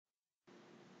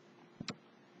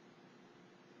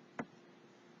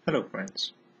Hello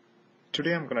friends,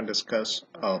 today I'm going to discuss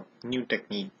a new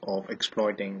technique of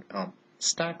exploiting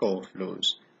stack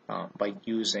overflows by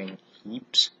using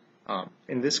heaps.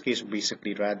 In this case,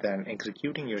 basically rather than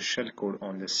executing your shellcode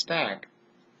on the stack,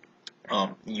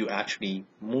 you actually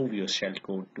move your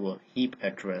shellcode to a heap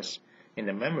address in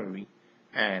the memory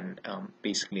and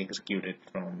basically execute it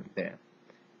from there.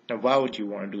 Now, why would you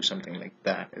want to do something like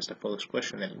that is the first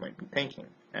question that you might be thinking.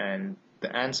 And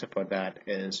the answer for that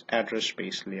is address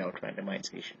space layout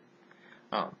randomization.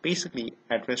 Basically,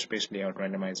 address space layout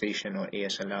randomization, or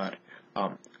ASLR,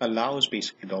 allows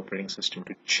basically the operating system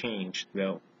to change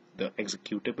the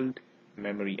executable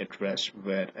memory address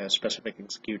where a specific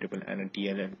executable and a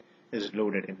DLL is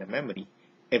loaded in the memory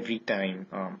every time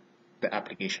the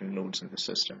application loads in the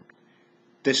system.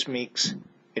 This makes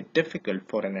it difficult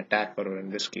for an attacker, or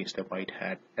in this case the white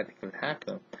hat ethical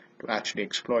hacker, to actually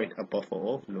exploit a buffer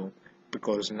overflow,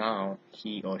 because now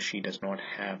he or she does not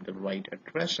have the right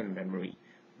address in memory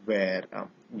where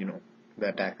the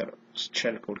attacker's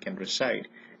shellcode can reside,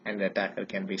 and the attacker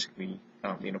can basically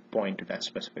point to that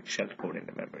specific shellcode in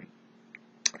the memory.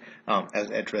 As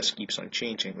the address keeps on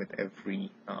changing with every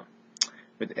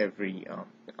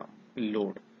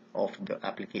load of the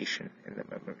application in the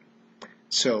memory.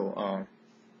 So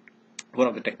one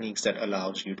of the techniques that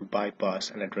allows you to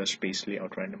bypass an address space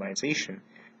layout randomization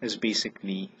is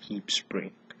basically Heap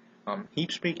Spray.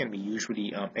 Heap Spray can be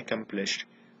usually accomplished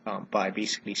by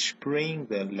basically spraying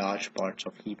the large parts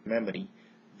of heap memory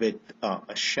with a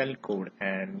shellcode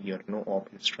and your no-op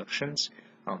instructions.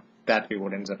 That way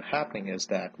what ends up happening is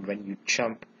that when you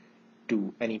jump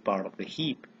to any part of the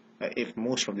heap, if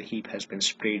most of the heap has been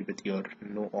sprayed with your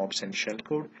no-ops and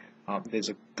shellcode, there's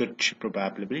a good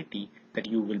probability that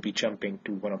you will be jumping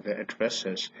to one of the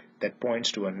addresses that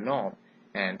points to a knob,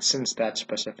 and since that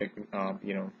specific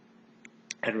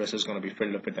address is going to be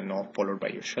filled up with a knob followed by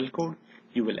your shellcode,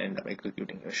 you will end up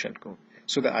executing your shellcode.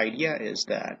 So the idea is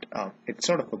that it's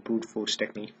sort of a brute force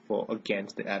technique for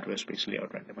against the address space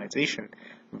layout randomization,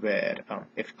 where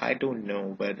if I don't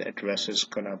know where the address is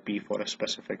going to be for a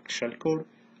specific shellcode,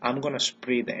 I'm going to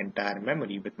spray the entire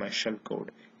memory with my shellcode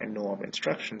and no-op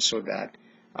instructions, so that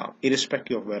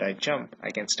irrespective of where I jump,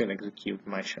 I can still execute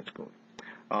my shellcode.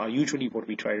 Usually what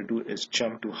we try to do is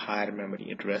jump to higher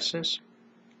memory addresses,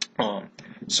 or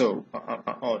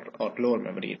lower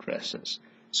memory addresses.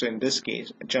 So in this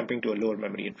case, jumping to a lower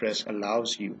memory address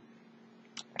allows you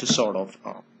to sort of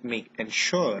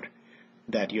ensure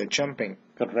that you're jumping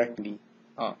correctly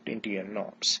into your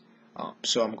knobs.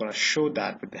 So I'm going to show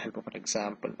that with the help of an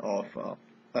example of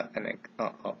an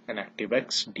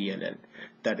ActiveX DLL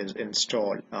that is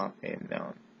installed in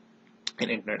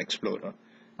Internet Explorer.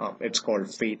 It's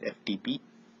called Faith FTP,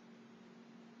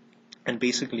 and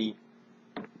basically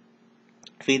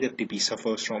Faith FTP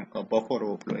suffers from a buffer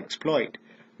overflow exploit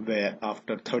where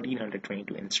after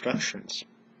 1322 instructions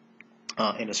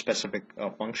in a specific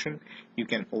function, you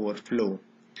can overflow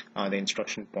the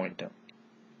instruction pointer.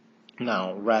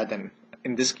 Now, rather than,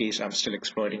 in this case, I'm still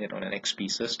exploiting it on an XP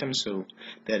system, so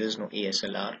there is no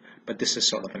ASLR, but this is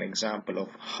sort of an example of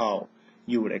how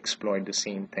you would exploit the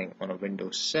same thing on a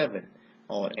Windows 7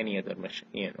 or any other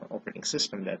operating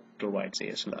system that provides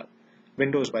ASLR.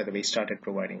 Windows, by the way, started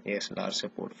providing ASLR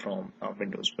support from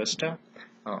Windows Vista,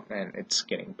 and it's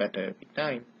getting better every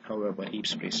time. However, Heap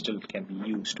Spray still can be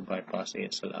used to bypass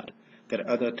ASLR. There are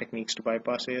other techniques to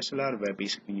bypass ASLR, where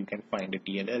basically you can find a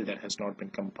DLL that has not been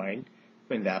compiled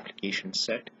in the application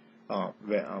set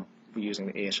using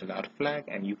the ASLR flag,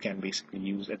 and you can basically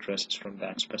use addresses from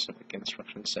that specific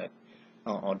instruction set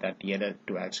or that DLL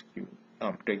to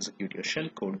execute your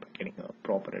shellcode by getting a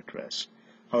proper address.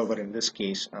 However, in this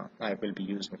case, I will be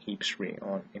using Heap Spray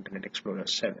on Internet Explorer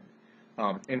 7.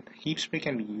 And Heap Spray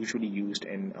can be usually used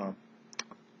in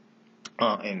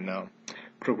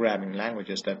programming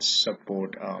languages that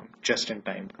support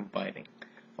just-in-time compiling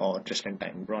or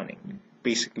just-in-time running.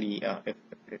 Basically, if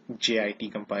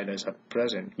JIT compilers are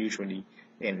present, usually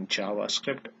in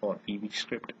JavaScript or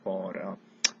VBScript or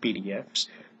PDFs,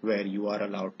 where you are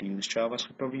allowed to use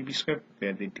JavaScript or VBScript,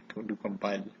 where they do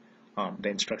compile the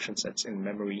instruction sets in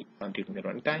memory during the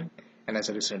runtime, and as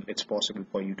a result, it's possible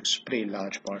for you to spray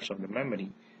large parts of the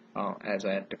memory as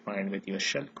I have defined with your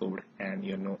shellcode and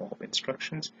your no-op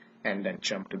instructions, and then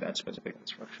jump to that specific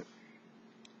instruction.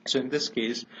 So in this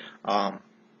case,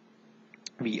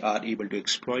 we are able to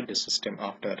exploit the system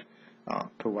after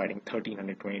providing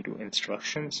 1322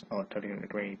 instructions or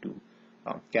 1322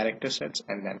 character sets,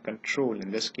 and then control. In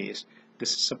this case,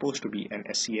 this is supposed to be an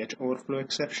SCH overflow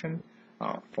exception.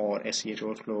 For SCH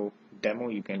overflow demo,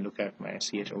 you can look at my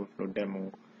SCH overflow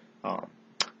demo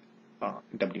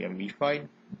WMV file.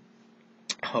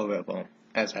 However,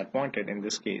 as I pointed in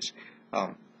this case,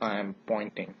 I am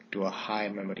pointing to a high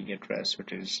memory address,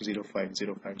 which is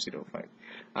 050505.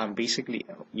 I'm basically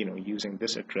using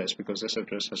this address because this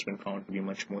address has been found to be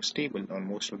much more stable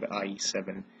on most of the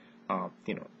IE7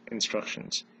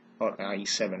 instructions, or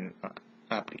IE7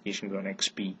 applications on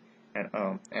XP,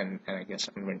 and I guess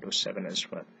on Windows 7 as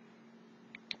well.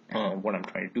 What I'm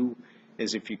trying to do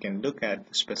is, if you can look at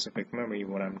the specific memory,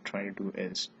 what I'm trying to do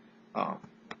is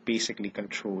basically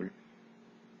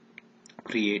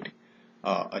create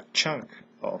a chunk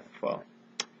of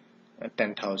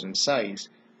 10,000 size,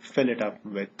 fill it up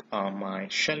with my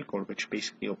shellcode, which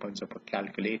basically opens up a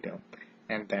calculator,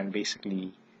 and then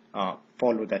basically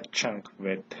follow that chunk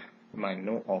with my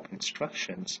no-op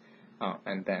instructions,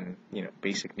 and then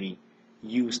basically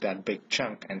use that big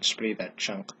chunk and spray that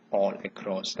chunk all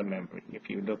across the memory. If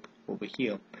you look over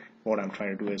here, what I'm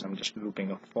trying to do is I'm just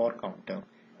looping a for counter,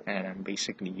 and I'm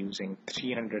basically using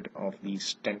 300 of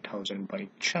these 10,000 byte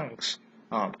chunks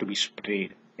to be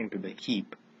sprayed into the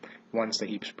heap. Once the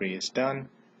heap spray is done,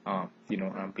 I'm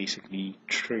basically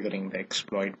triggering the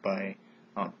exploit by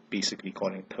basically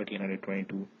calling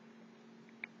 1322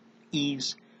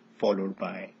 ease, followed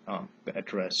by the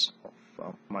address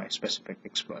of my specific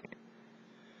exploit.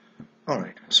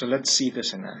 Alright, so let's see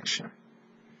this in action.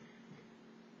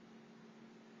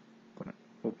 I'm going to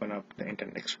open up the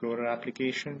Internet Explorer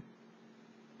application,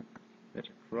 let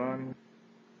it run.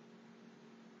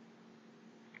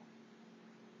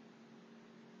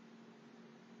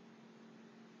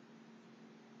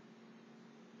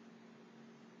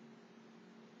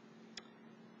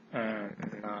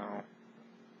 And now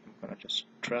I'm going to just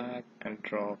drag and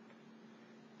drop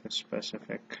the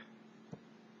specific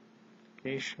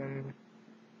application.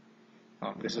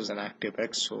 This is an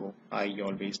ActiveX, so I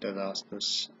always does ask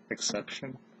this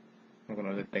exception. I'm going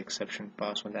to let the exception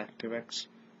pass on the ActiveX.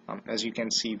 As you can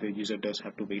see, the user does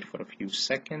have to wait for a few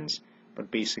seconds,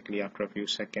 but basically after a few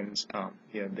seconds,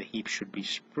 the heap should be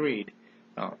sprayed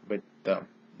with the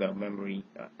memory,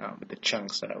 with the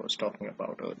chunks that I was talking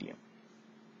about earlier.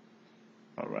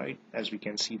 Alright, as we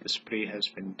can see, the spray has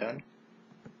been done,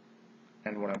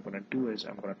 and what I'm going to do is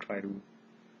I'm going to try to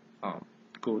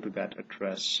go to that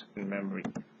address in memory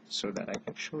so that I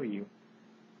can show you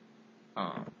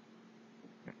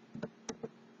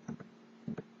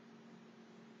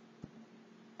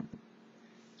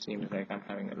seems like I'm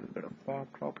having a little bit of a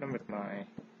problem with my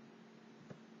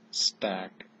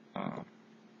stack. I'm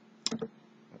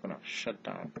gonna shut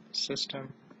down the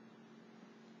system.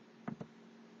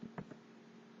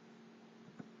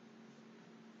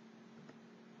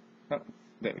 Oh,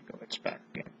 there we go, it's back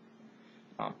again.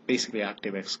 Basically,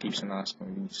 ActiveX keeps on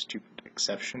asking these stupid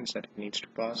exceptions that it needs to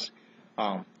pass.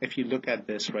 If you look at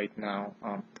this right now,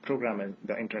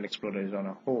 the Internet Explorer is on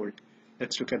a hold.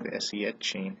 Let's look at the SEH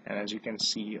chain, and as you can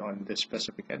see on this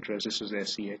specific address, this is the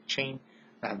SEH chain.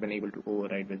 I have been able to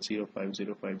override with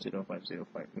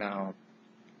 05050505. Now,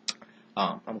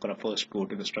 I'm going to first go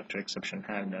to the structure exception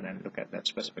handler and look at that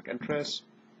specific address.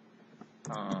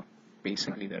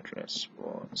 Basically, the address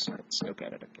was, let's look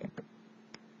at it again,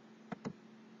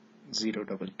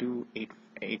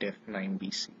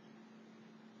 02288F9BC.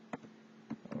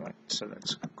 Alright, so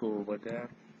let's go over there.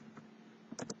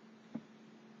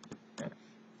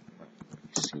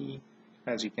 F9BC.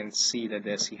 As you can see that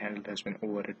the SE handle has been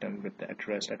overwritten with the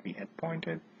address that we had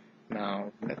pointed.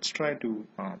 Now let's try to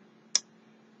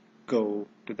go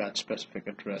to that specific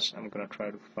address. I'm going to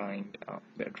try to find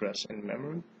the address in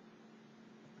memory.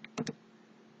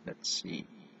 Let's see.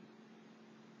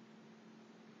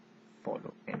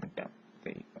 Follow and down.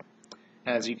 There you go.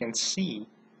 As you can see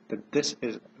that this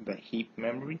is the heap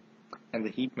memory, and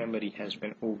the heap memory has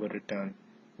been overwritten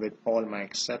with all my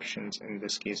exceptions, in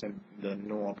this case in the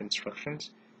no-op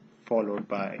instructions, followed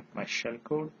by my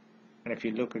shellcode. And if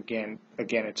you look again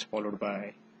it's followed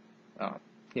by I'm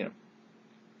going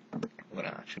to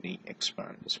actually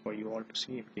expand this for you all to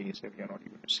see in case if you're not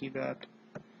able to see that.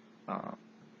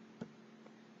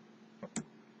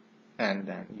 And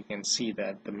then you can see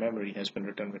that the memory has been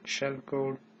written with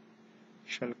shellcode,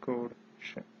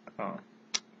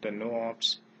 the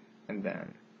no-ops, and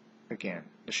then again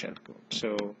the shellcode.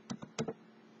 So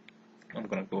I'm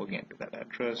going to go again to that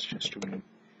address just to be a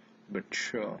bit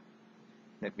sure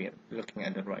that we are looking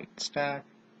at the right stack.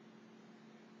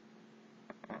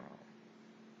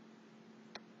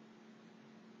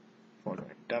 Follow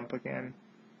and dump again.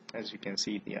 As you can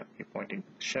see, we're pointing to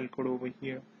the shellcode over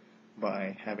here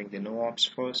by having the no-ops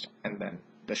first and then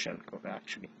the shellcode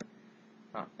actually.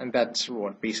 And that's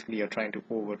what basically you're trying to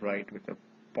override with a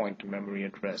point to memory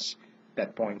address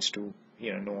that points to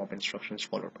no-op instructions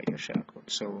followed by your shellcode.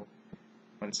 So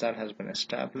Once that has been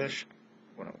established,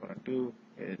 what I'm going to do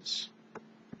is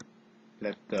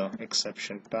let the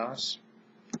exception pass,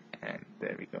 and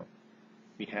there we go.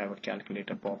 We have a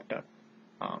calculator popped up,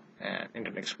 and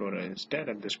Internet Explorer is dead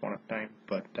at this point of time,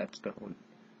 but that's the whole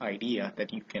idea,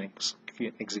 that you can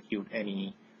execute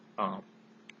any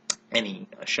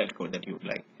shellcode that you would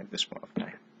like at this point of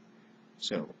time.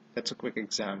 So that's a quick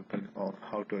example of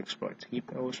how to exploit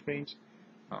heap oversprays.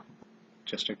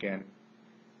 Just again,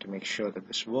 to make sure that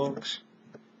this works,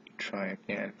 you try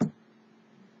again,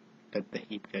 let the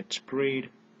heap get sprayed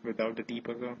without the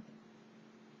debugger,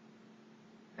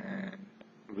 and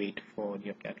wait for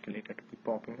your calculator to be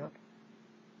popping up.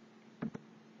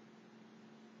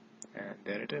 And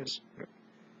there it is.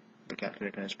 The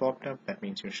calculator has popped up. That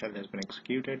means your shell has been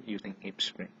executed using Heap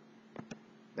Spray.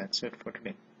 That's it for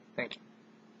today. Thank you.